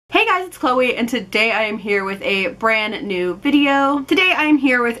guys, it's Chloe, and today I am here with a brand new video. Today I am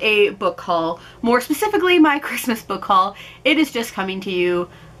here with a book haul, more specifically my Christmas book haul. It is just coming to you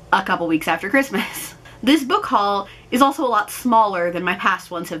a couple weeks after Christmas. This book haul is also a lot smaller than my past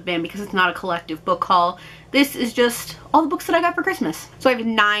ones have been because it's not a collective book haul. This is just all the books that I got for Christmas. So I have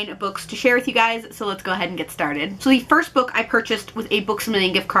 9 books to share with you guys, so let's go ahead and get started. So the first book I purchased was a Books A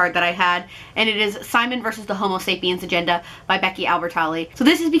Million gift card that I had, and it is Simon vs. the Homo Sapiens Agenda by Becky Albertalli. So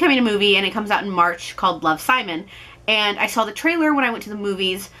this is becoming a movie, and it comes out in March, called Love, Simon. And I saw the trailer when I went to the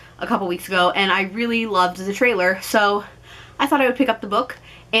movies a couple weeks ago, and I really loved the trailer, so I thought I would pick up the book.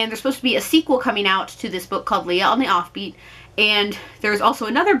 And there's supposed to be a sequel coming out to this book called Leah on the Offbeat. And there's also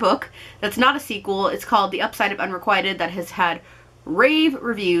another book that's not a sequel. It's called The Upside of Unrequited that has had rave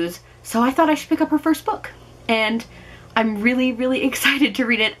reviews. So I thought I should pick up her first book. And I'm really, really excited to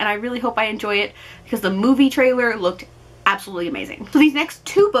read it. And I really hope I enjoy it because the movie trailer looked absolutely amazing. So these next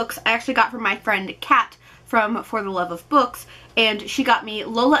 2 books I actually got from my friend Kat from For the Love of Books, and she got me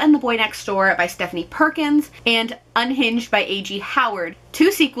Lola and the Boy Next Door by Stephanie Perkins and Unhinged by A.G. Howard.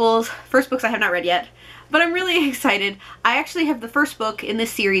 2 sequels, first books I have not read yet, but I'm really excited. I actually have the first book in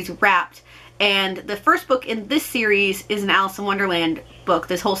this series wrapped, and the first book in this series is an Alice in Wonderland book.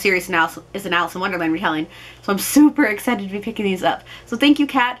 This whole series is an Alice in Wonderland retelling, so I'm super excited to be picking these up. So thank you,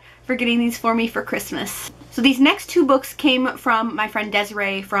 Kat, for getting these for me for Christmas. So these next 2 books came from my friend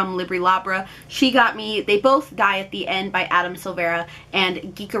Desiree from Libri Labra. She got me They Both Die at the End by Adam Silvera and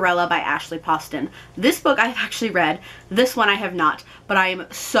Geekerella by Ashley Poston. This book I've actually read. This one I have not, but I am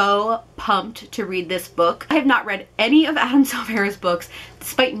so pumped to read this book. I have not read any of Adam Silvera's books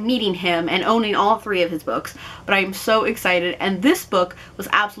despite meeting him and owning all 3 of his books, but I am so excited, and this book was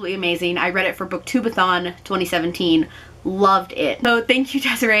absolutely amazing. I read it for Booktubeathon 2017. Loved it. So thank you,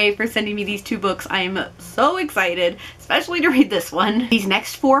 Desiree, for sending me these 2 books. I am so excited, especially to read this one. These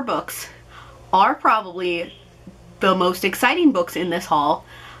next 4 books are probably the most exciting books in this haul.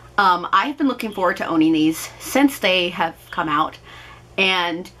 I have been looking forward to owning these since they have come out,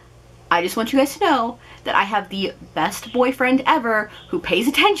 and I just want you guys to know that I have the best boyfriend ever who pays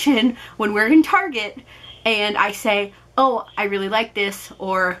attention when we're in Target and I say, oh, I really like this,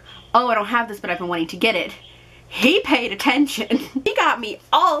 or oh, I don't have this but I've been wanting to get it. He paid attention. He got me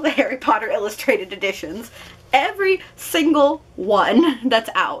all the Harry Potter illustrated editions. Every single one that's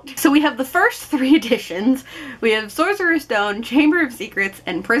out. So we have the first 3 editions. We have Sorcerer's Stone, Chamber of Secrets,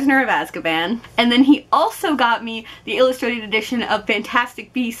 and Prisoner of Azkaban. And then he also got me the illustrated edition of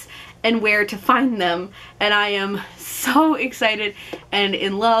Fantastic Beasts and Where to Find Them. And I am so excited and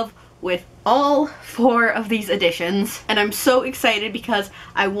in love with all 4 of these editions, and I'm so excited because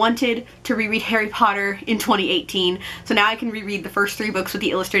I wanted to reread Harry Potter in 2018, so now I can reread the first 3 books with the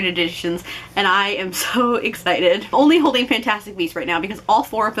illustrated editions, and I am so excited. I'm only holding Fantastic Beasts right now because all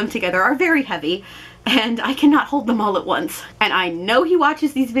 4 of them together are very heavy, and I cannot hold them all at once. And I know he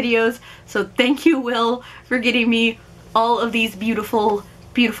watches these videos, so thank you, Will, for getting me all of these beautiful,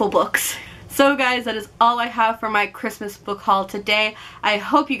 beautiful books. So guys, that is all I have for my Christmas book haul today. I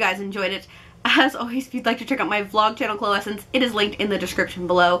hope you guys enjoyed it. As always, if you'd like to check out my vlog channel, Chloe Essence, it is linked in the description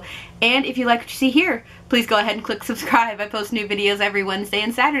below. And if you like what you see here, please go ahead and click subscribe. I post new videos every Wednesday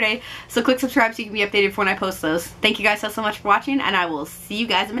and Saturday, so click subscribe so you can be updated for when I post those. Thank you guys so much for watching, and I will see you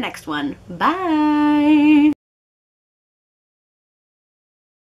guys in my next one. Bye!